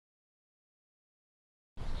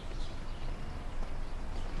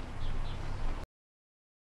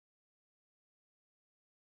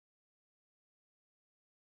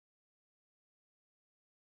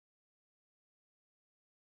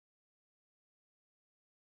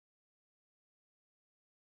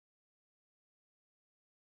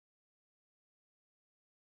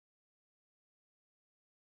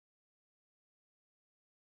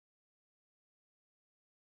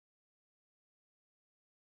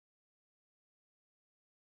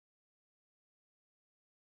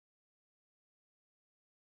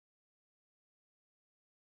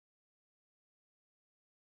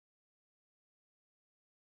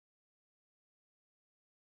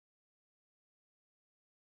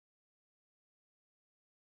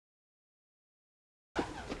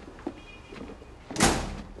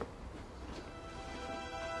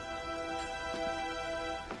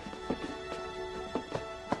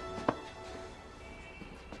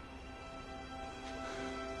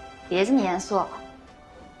别这么严肃，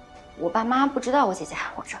我爸妈不知道我姐姐还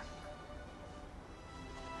活着。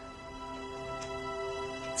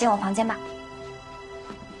进我房间吧。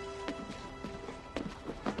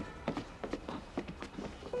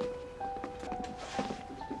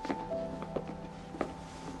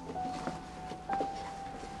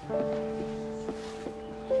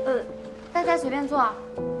大家随便坐。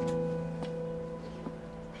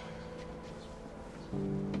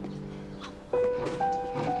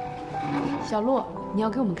小洛，你要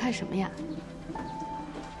给我们看什么呀？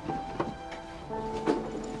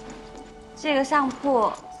这个上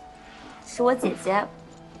铺是我姐姐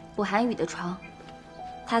卜寒雨的床，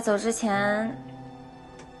她走之前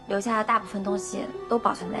留下的大部分东西都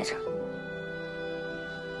保存在这儿。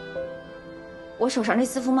我手上这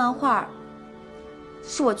4幅漫画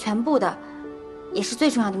是我全部的，也是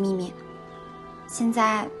最重要的秘密。现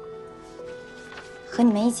在和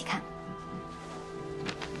你们一起看。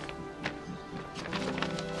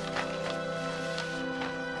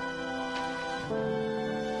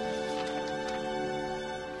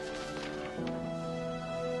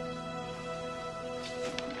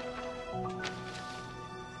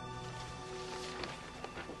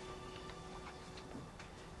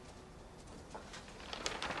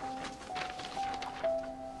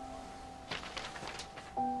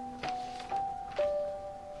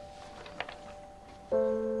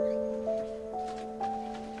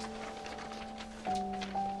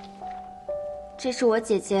这是我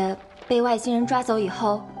姐姐被外星人抓走以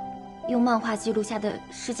后，用漫画记录下的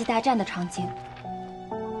世纪大战的场景。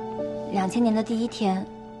2000年的第1天，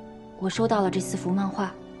我收到了这4幅漫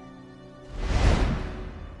画。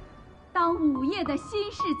当午夜的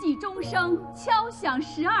新世纪钟声敲响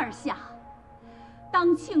12下，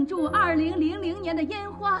当庆祝2000年的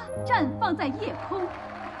烟花绽放在夜空，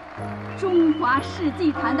中华世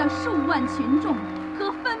纪坛的数万群众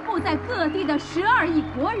和分布在各地的12亿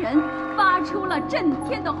国人发出了震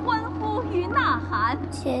天的欢呼与呐喊。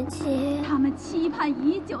姐姐，他们期盼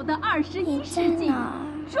已久的21世纪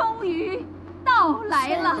终于到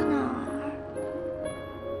来了。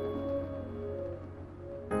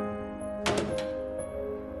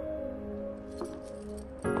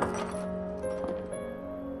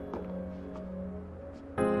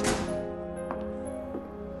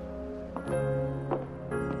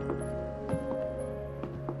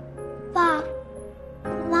爸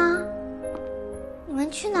妈，你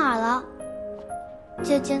们去哪儿了？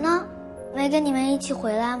姐姐呢？没跟你们一起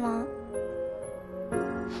回来吗？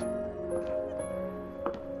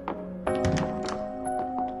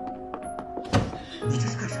你这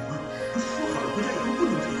是干什么？不是说好了回家以后不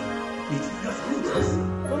能这样？你居然让所有人死！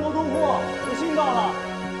阁楼东铺，有信到了。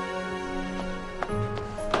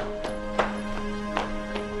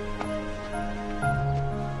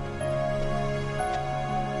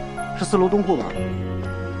是4楼东铺吗？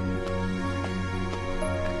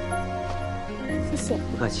谢谢。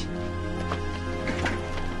不客气。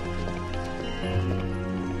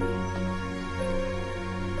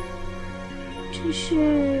这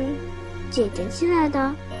是姐姐寄来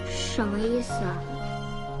的，什么意思啊？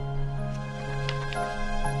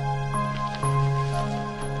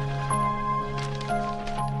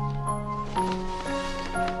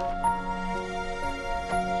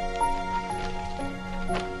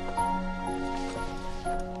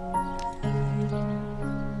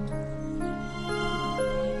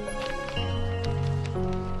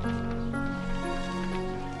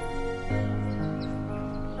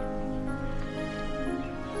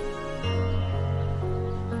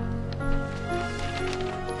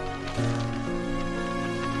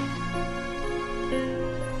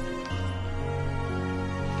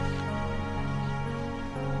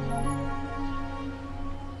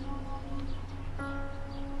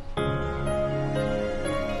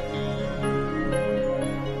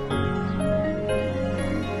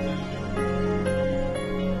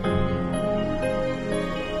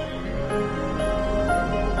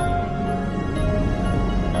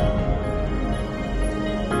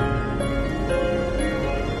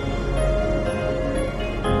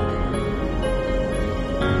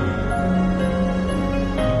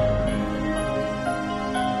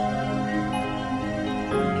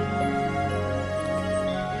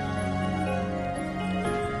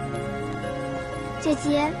姐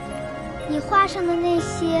姐，你画上的那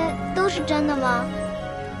些都是真的吗？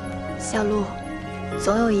小鹿，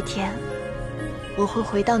总有一天，我会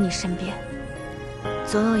回到你身边。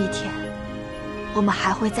总有一天，我们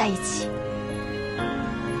还会在一起。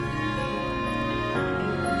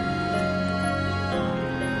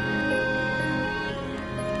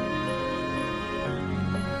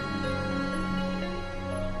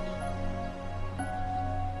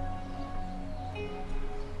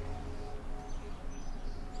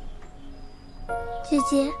姐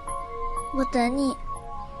姐，我等你。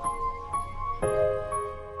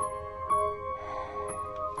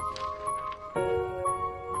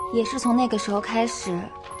也是从那个时候开始，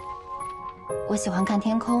我喜欢看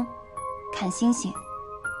天空，看星星，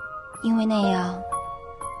因为那样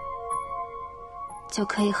就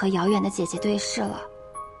可以和遥远的姐姐对视了。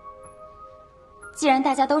既然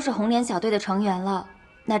大家都是红莲小队的成员了，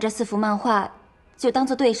那这4幅漫画就当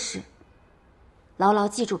做对视，牢牢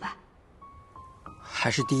记住吧。还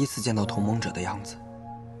是第一次见到同盟者的样子，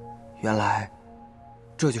原来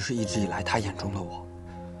这就是一直以来他眼中的我。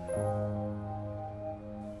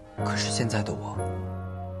可是现在的我，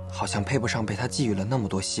好像配不上被他寄予了那么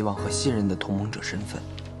多希望和信任的同盟者身份。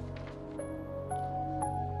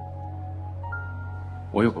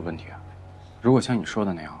我有个问题啊，如果像你说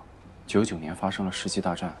的那样，99年发生了世纪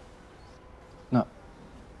大战，那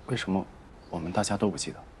为什么我们大家都不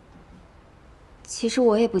记得？其实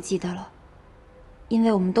我也不记得了，因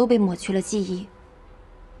为我们都被抹去了记忆，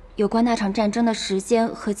有关那场战争的时间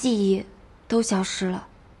和记忆都消失了。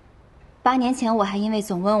8年前，我还因为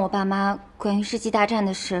总问我爸妈关于世纪大战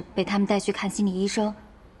的事，被他们带去看心理医生。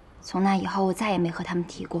从那以后，我再也没和他们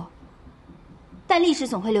提过。但历史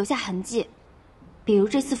总会留下痕迹，比如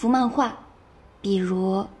这4幅漫画，比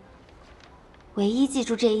如唯一记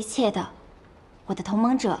住这一切的，我的同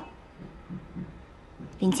盟者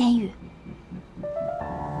林千羽。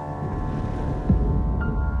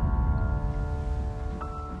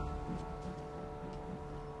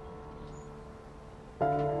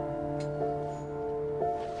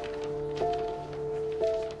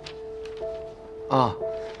啊，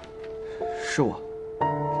是我。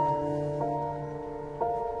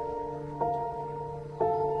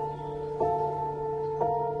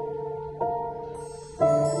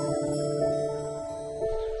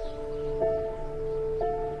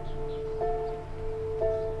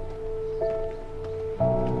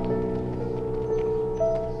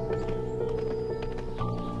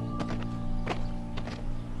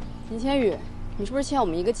林千羽，你是不是欠我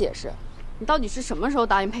们一个解释？你到底是什么时候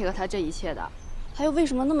答应配合他这一切的？他又为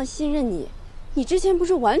什么那么信任你？你之前不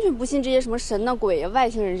是完全不信这些什么神呐、鬼呀、外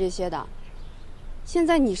星人这些的，现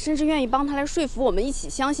在你甚至愿意帮他来说服我们一起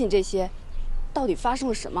相信这些，到底发生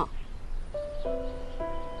了什么？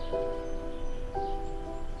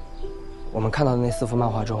我们看到的那4幅漫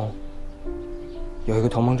画中，有一个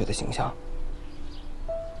同盟者的形象，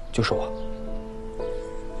就是我。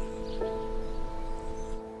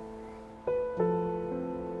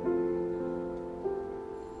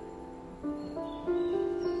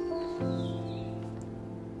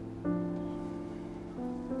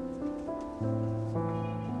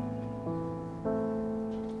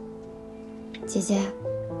姐姐，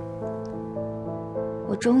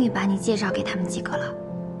我终于把你介绍给他们几个了。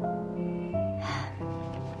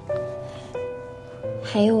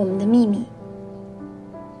还有我们的秘密。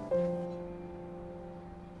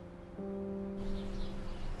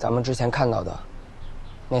咱们之前看到的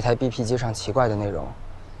那台 BP 机上奇怪的内容，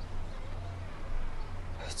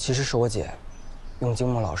其实是我姐用金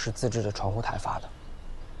木老师自制的传呼台发的。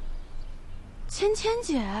芊芊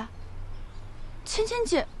姐，芊芊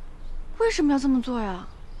姐，为什么要这么做呀？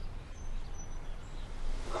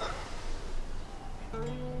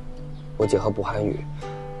我姐和卜寒宇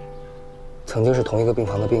曾经是同一个病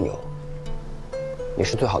房的病友，也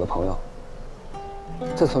是最好的朋友。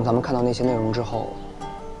自从咱们看到那些内容之后，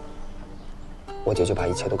我姐就把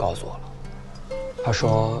一切都告诉我了。她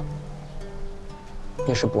说，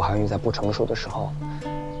那是卜寒宇在不成熟的时候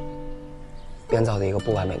编造的一个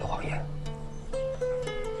不完美的谎言。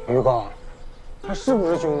于哥，他是不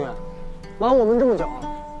是兄弟？瞒我们这么久。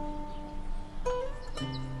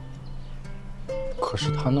可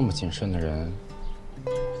是他那么谨慎的人，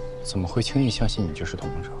怎么会轻易相信你就是同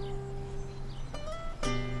盟者？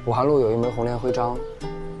武寒路有一枚红莲徽章，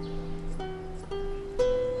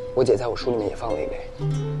我姐在我书里面也放了一枚，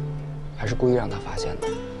还是故意让他发现的。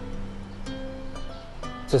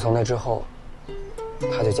自从那之后，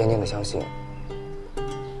他就坚定地相信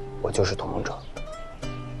我就是同盟者。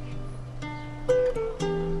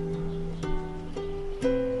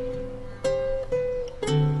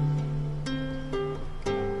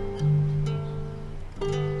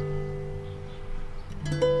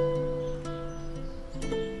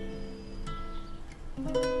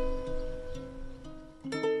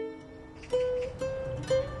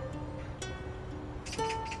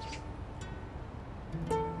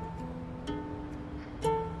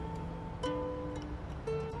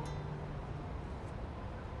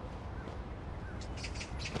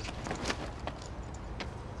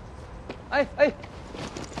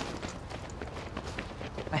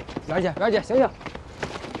圆姐，醒醒！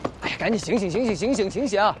哎呀，赶紧醒醒醒醒醒醒醒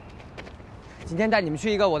醒！今天带你们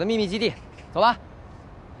去一个我的秘密基地，走吧，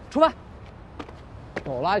出发。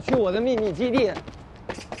走了，去我的秘密基地。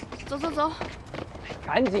走走走，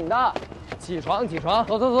赶紧的，起床起床，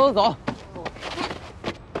走走走走走。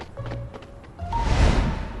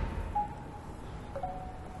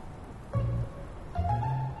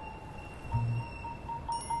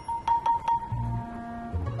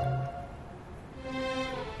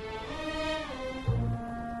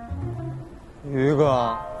于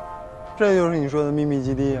哥，这就是你说的秘密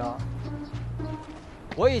基地啊？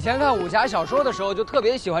我以前看武侠小说的时候，就特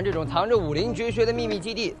别喜欢这种藏着武林绝学的秘密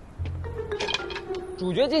基地。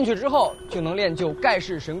主角进去之后，就能练就盖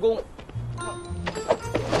世神功。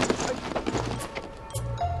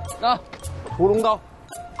啊，屠龙刀。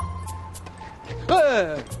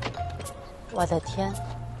哎，我的天！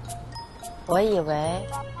我以为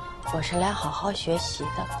我是来好好学习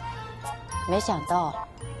的，没想到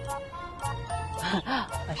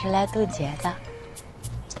我是来渡劫的。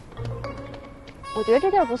我觉得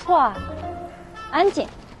这地儿不错啊，安静。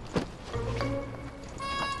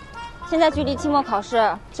现在距离期末考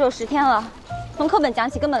试只有10天了，从课本讲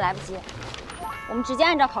起根本来不及。我们直接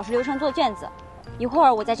按照考试流程做卷子，一会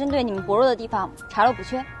儿我再针对你们薄弱的地方查漏补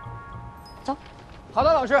缺。走。好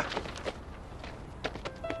的，老师。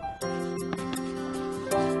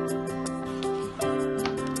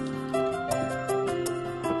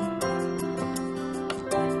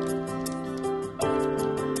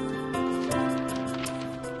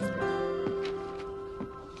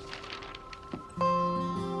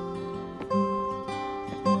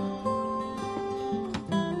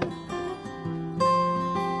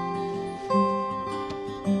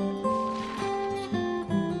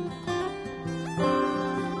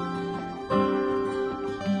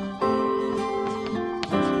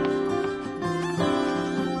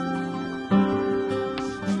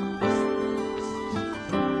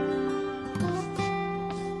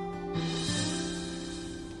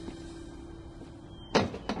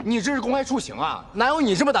你这是公开处刑啊！哪有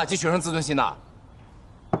你这么打击学生自尊心的？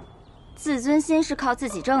自尊心是靠自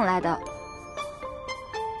己挣来的。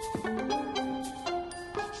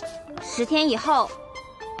10天以后，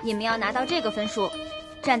你们要拿到这个分数，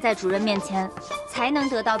站在主任面前，才能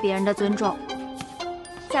得到别人的尊重。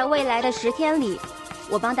在未来的10天里，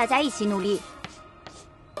我帮大家一起努力，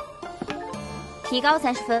提高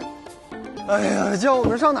30分。哎呀，叫我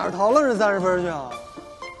们上哪儿逃了这30分去啊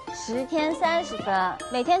？10天30分，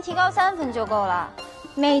每天提高3分就够了。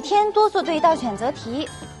每天多做对一道选择题，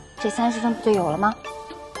这30分不就有了吗？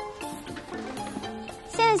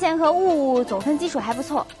线线和物物总分基础还不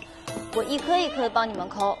错，我一颗一颗的帮你们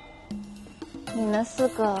抠。你们4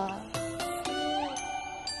个，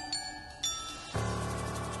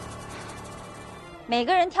每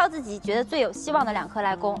个人挑自己觉得最有希望的2颗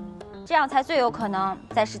来攻，这样才最有可能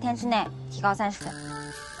在10天之内提高30分。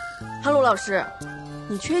哈喽，老师。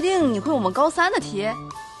你确定你会我们高3的题？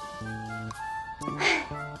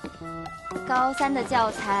高3的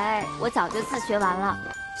教材我早就自学完了，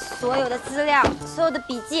所有的资料、所有的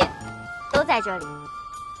笔记都在这里，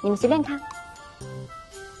你们随便看。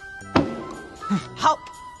好，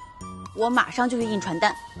我马上就去印传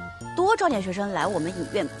单，多招点学生来我们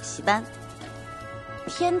影院补习班。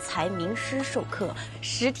天才名师授课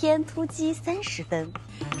，10天突击30分，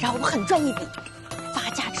让我狠赚一笔。发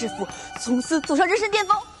家致富，从此走上人生巅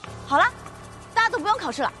峰。好了，大家都不用考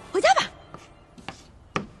试了，回家吧。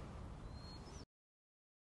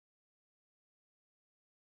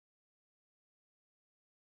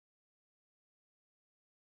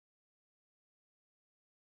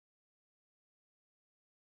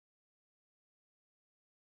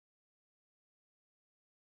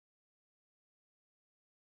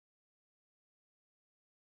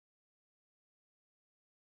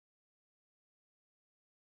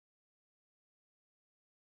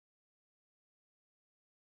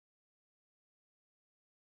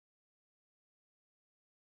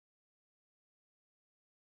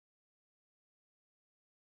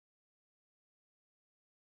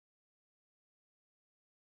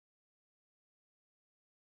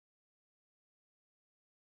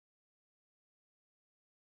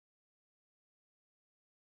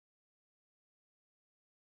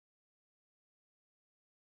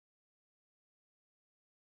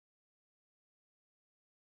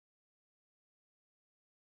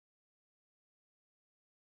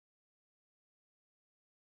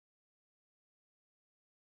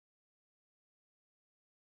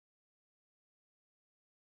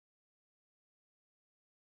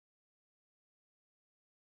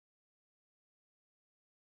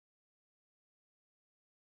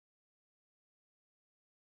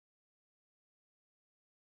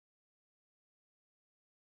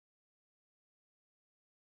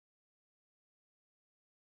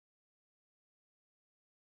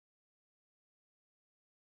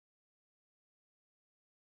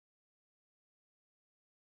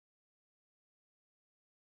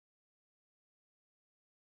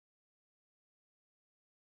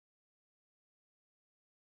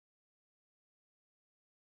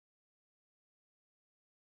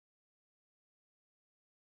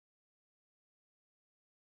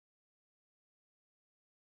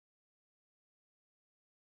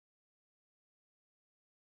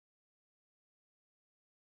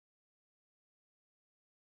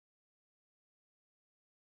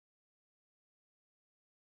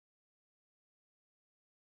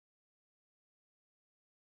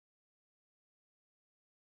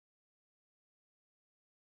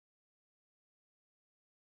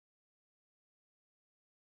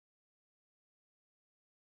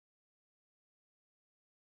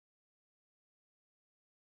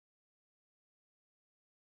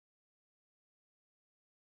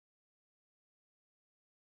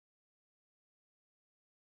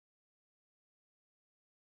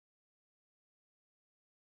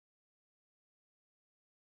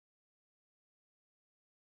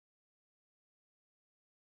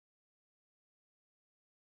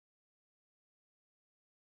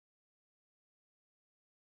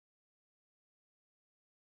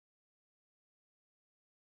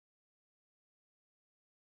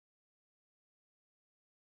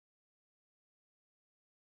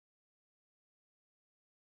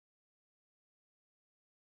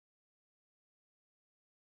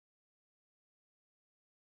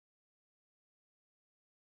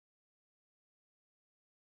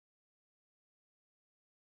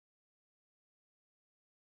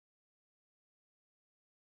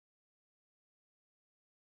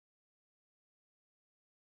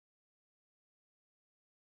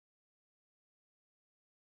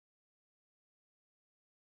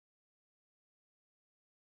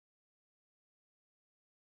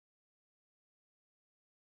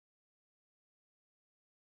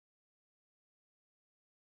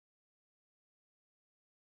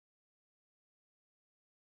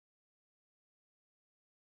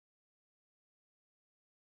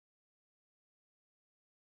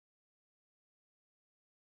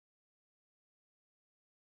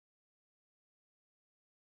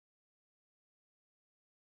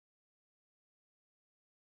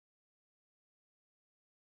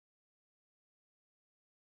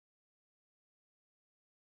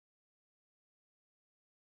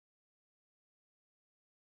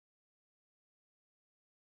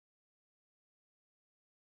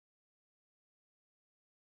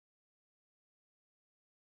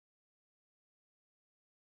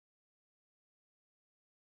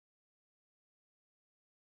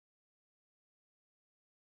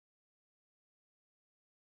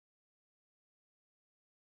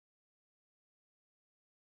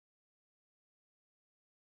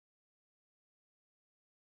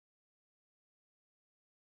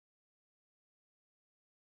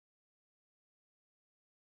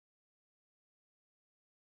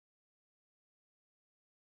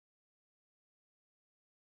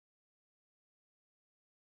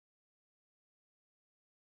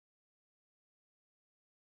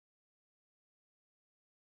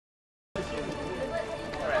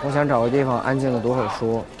我想找个地方安静的读会儿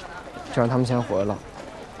书，就让他们先回了。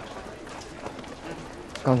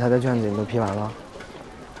刚才的卷子你都批完了？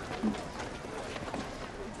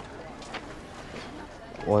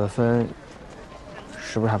我的分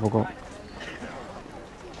是不是还不够？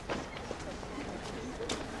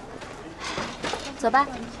走吧，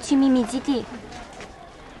去秘密基地。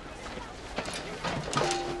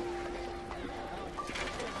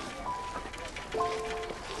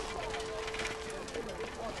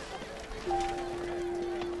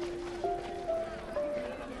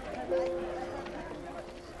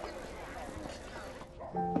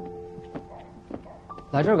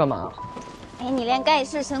来这儿干嘛？陪你练盖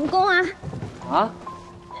世神功啊！啊？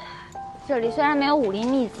这里虽然没有武林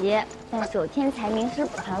秘籍，但是有天才名师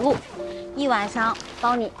补传录，一晚上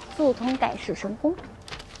帮你速通盖世神功。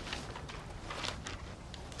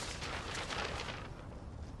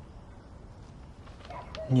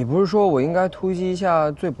你不是说我应该突击一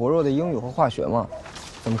下最薄弱的英语和化学吗？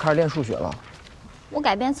怎么开始练数学了？我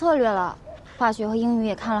改变策略了，化学和英语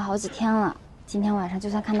也看了好几天了，今天晚上就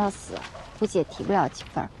算看到死，估计也提不了几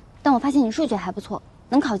分。但我发现你数学还不错，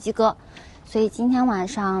能考及格，所以今天晚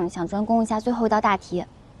上想专攻一下最后一道大题。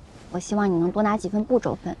我希望你能多拿几分步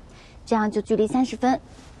骤分，这样就距离30分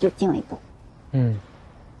又近了一步。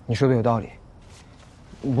你说的有道理。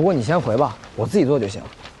不过你先回吧，我自己做就行。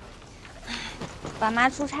爸妈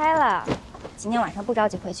出差了，今天晚上不着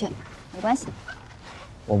急回去，没关系。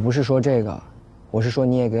我不是说这个，我是说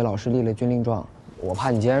你也给老师立了军令状，我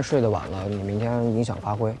怕你今天睡得晚了，你明天影响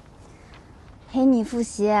发挥。陪你复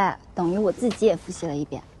习，等于我自己也复习了一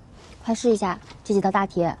遍。快试一下这几道大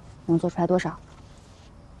题能做出来多少？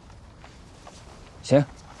行，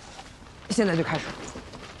现在就开始。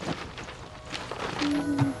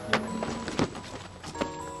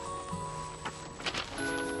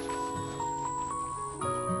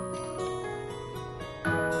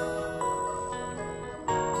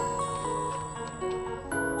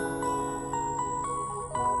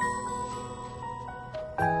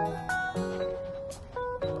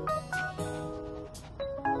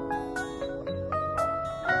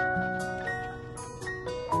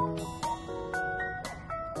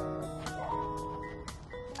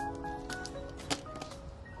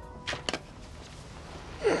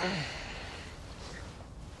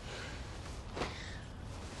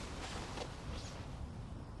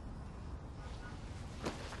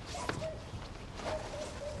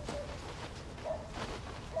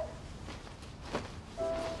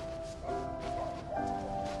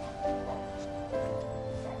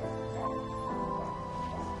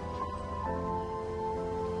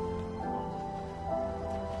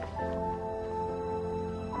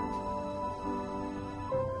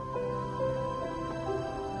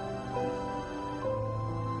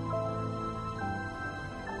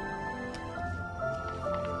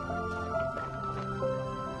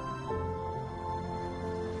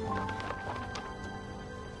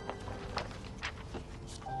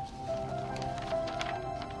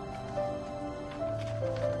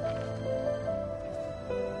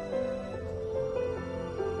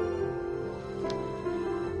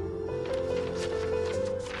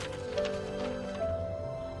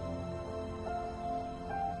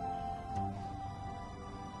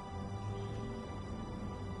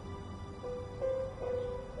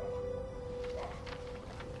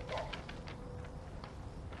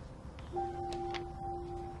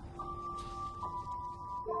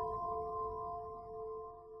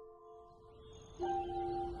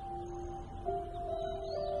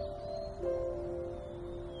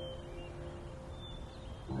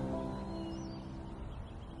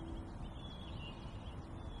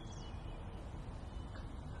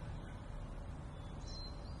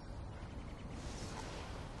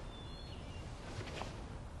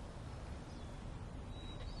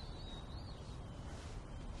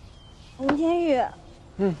林天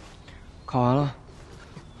宇，考完了。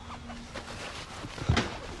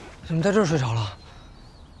怎么在这儿睡着了？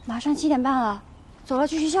马上7点半了，走了，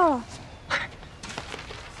去学校了。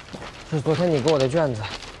这是昨天你给我的卷子，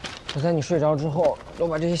我在你睡着之后都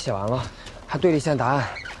把这些写完了，还对了一下答案，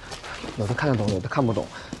有的看得懂，有的看不懂，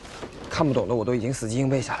看不懂的我都已经死记硬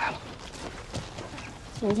背下来了。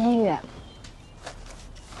林天宇，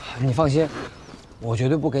你放心，我绝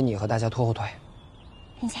对不给你和大家拖后腿。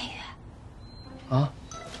林天宇，啊？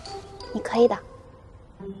你可以的。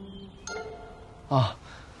啊。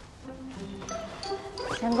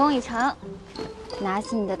神功已成，拿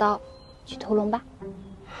起你的刀，去屠龙吧。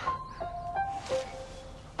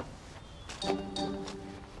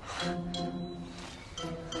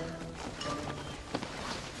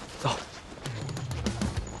走。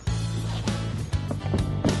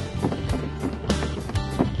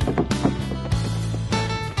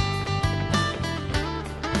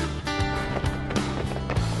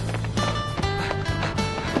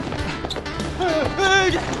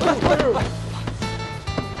回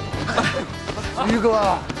去！于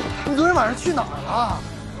哥，你昨天晚上去哪儿了？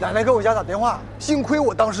奶奶给我家打电话，幸亏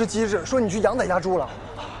我当时机智，说你去杨仔家住了。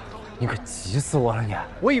你可急死我了你！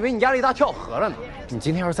我以为你压力大跳河了呢。你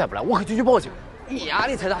今天要是再不来，我可就去报警。你压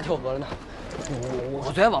力才大跳河了呢。我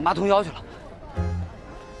昨天网吧通宵去了。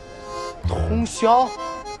通宵？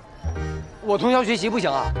我通宵学习不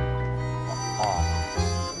行啊。哦。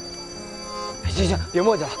行，别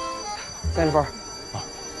磨叽了，30分。啊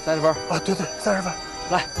，30分。啊，对，30分。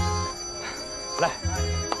来，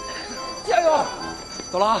加油！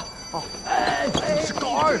走了啊。好。你是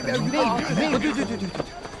高2的，你那个。对。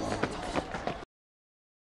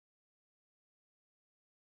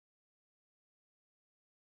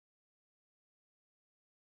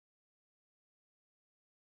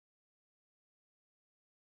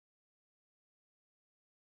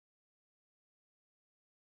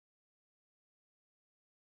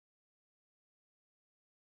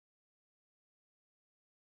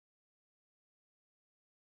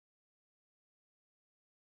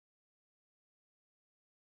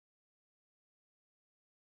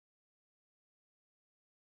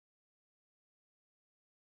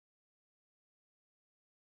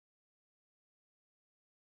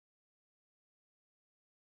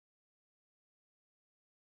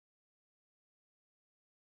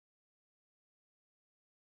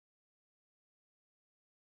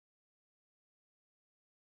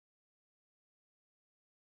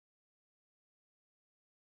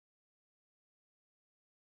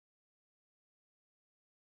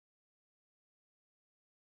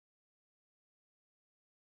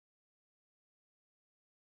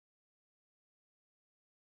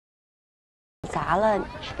砸了，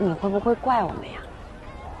你会不会怪我们呀？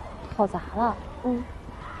跑砸了，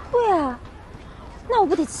对啊，那我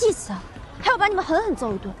不得气死啊！还要把你们狠狠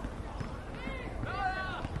揍一顿。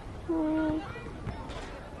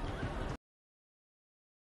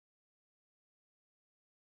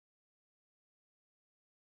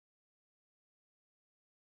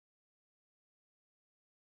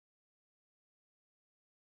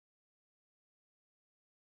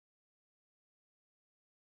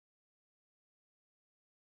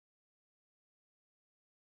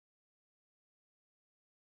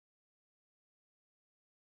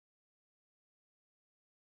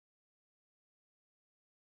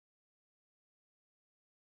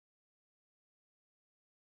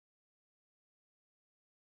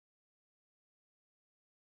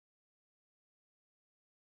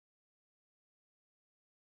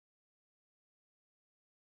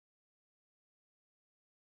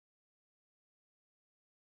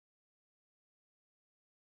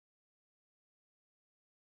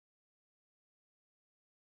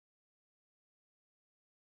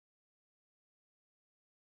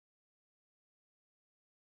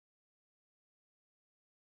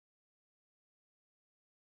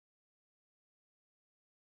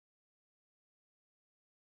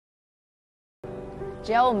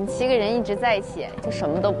只要我们7个人一直在一起，就什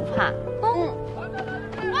么都不怕。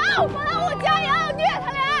我加油，虐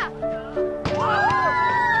他俩！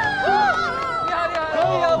厉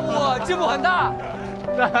害，我进步很大。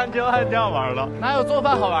咱就按这样玩了，哪有做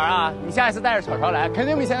饭好玩啊？你下一次带着草草来，肯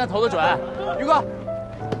定比现在投的准。于哥，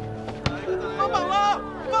放榜了！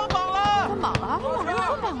放榜了！放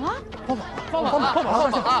榜了！快！放榜了！放榜了！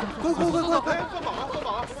走！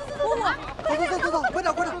快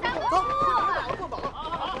点！走！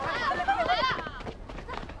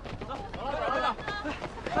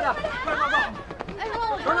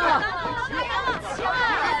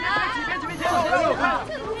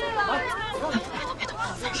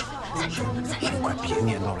快别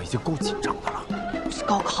念叨了，已经够紧张的了。是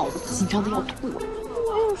高考，紧张的要吐了。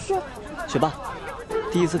我也是。学霸，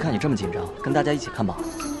第一次看你这么紧张，跟大家一起看吧。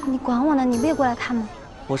你管我呢？你不也过来看吗？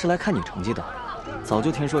我是来看你成绩的。早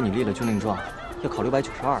就听说你立了军令状，要考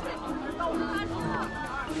692了。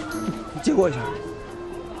借过一下。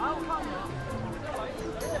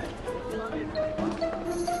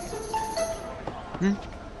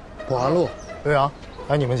保安路，刘洋，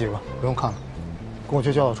来你们几个，不用看了，跟我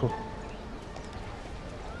去教导处。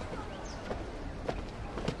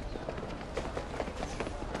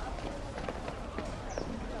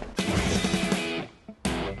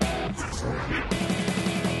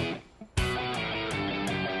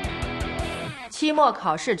期末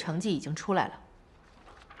考试成绩已经出来了，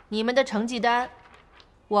你们的成绩单，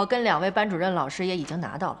我跟2位班主任老师也已经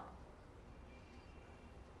拿到了。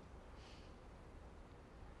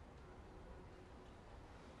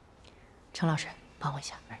程老师，帮我一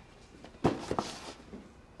下。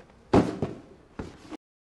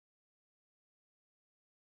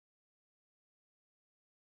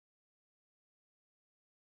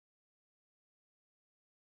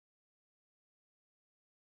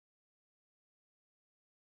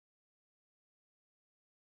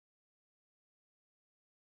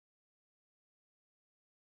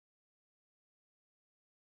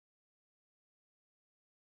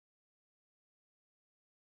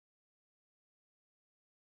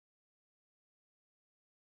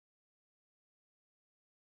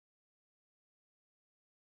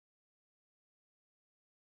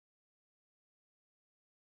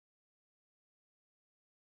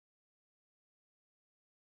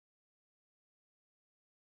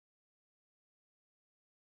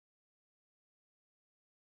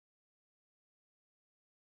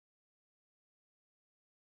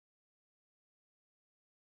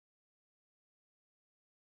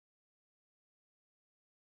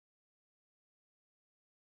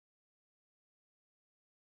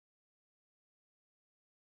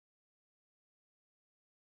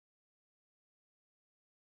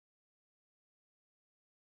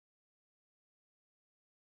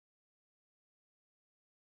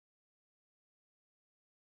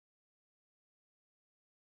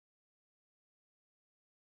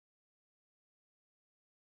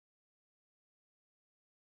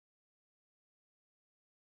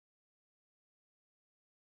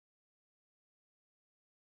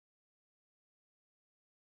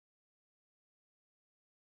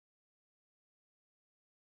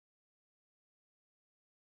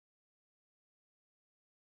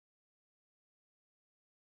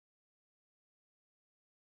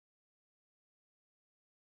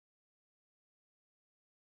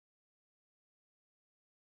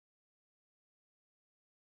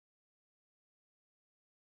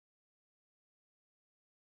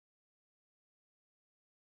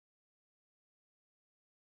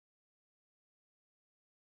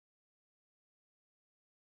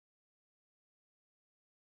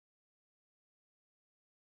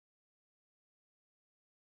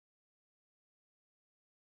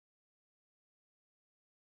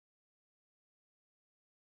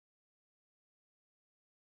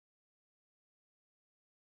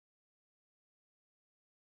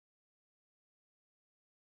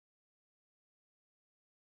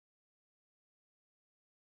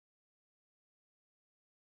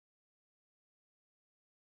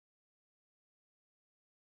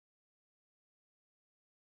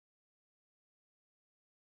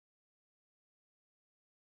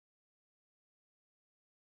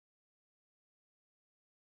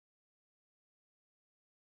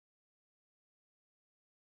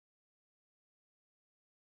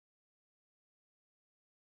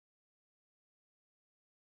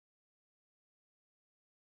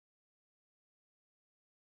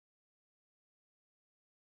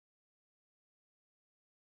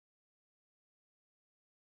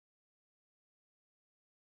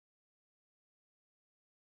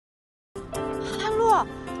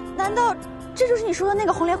难道这就是你说的那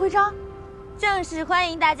个红莲徽章？正式欢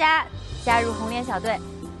迎大家加入红莲小队。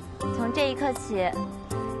从这一刻起，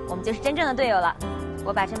我们就是真正的队友了。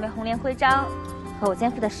我把这枚红莲徽章和我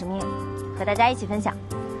肩负的使命和大家一起分享。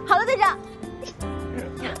好的，队长。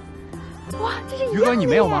哇，这是一样的耶！于哥，你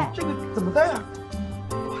没有吗？这个怎么戴啊？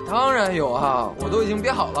我当然有啊，我都已经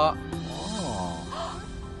编好了。哦，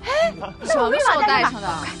哎，什么时候戴上的？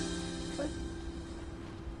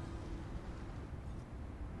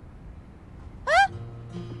哎，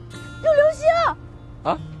有流星！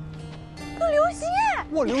啊？有流星！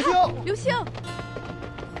哇，流星！流星！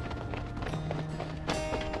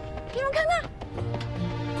你们看看。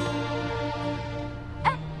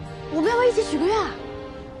哎，我们要不要一起许个愿啊？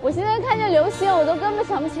我现在看见流星，我都根本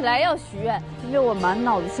想不起来要许愿，因为我满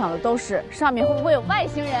脑子想的都是上面会不会有外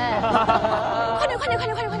星人。快点，快点，快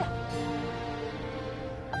点，快点，快点！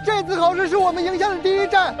这次考试是我们赢下的第一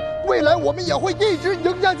站，未来我们也会一直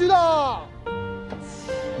赢下去的。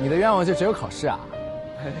你的愿望就只有考试啊？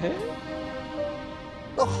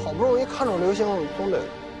那好不容易看着流星，总得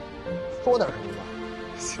说点什么吧？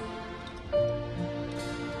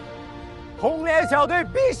红莲小队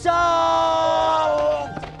必胜！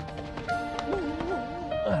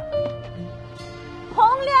红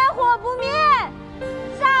莲火不灭，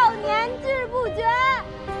少年志不绝，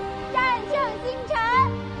战胜星辰，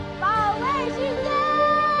保卫世界！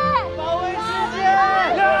保卫世界！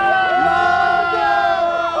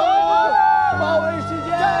保卫世界！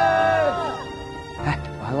哎，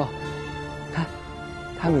完了，看，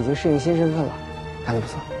他们已经适应新身份了，干得不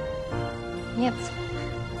错。你也不错。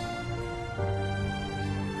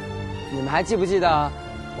你们还记不记得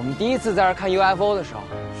我们第一次在这儿看 UFO 的时候？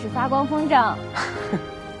是发光风筝。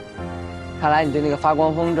看来你对那个发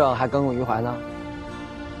光风筝还耿耿于怀呢。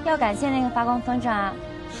要感谢那个发光风筝啊，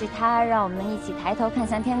是他让我们一起抬头看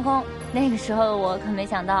向天空。那个时候的我可没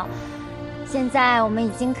想到，现在我们已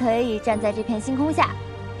经可以站在这片星空下，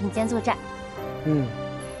并肩作战。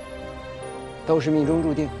都是命中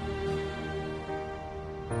注定。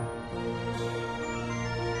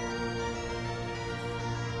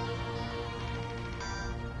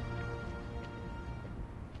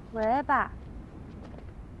喂，爸。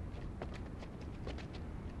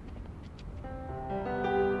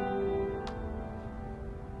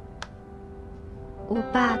我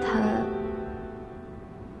爸他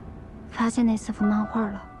发现那4幅漫画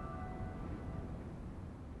了。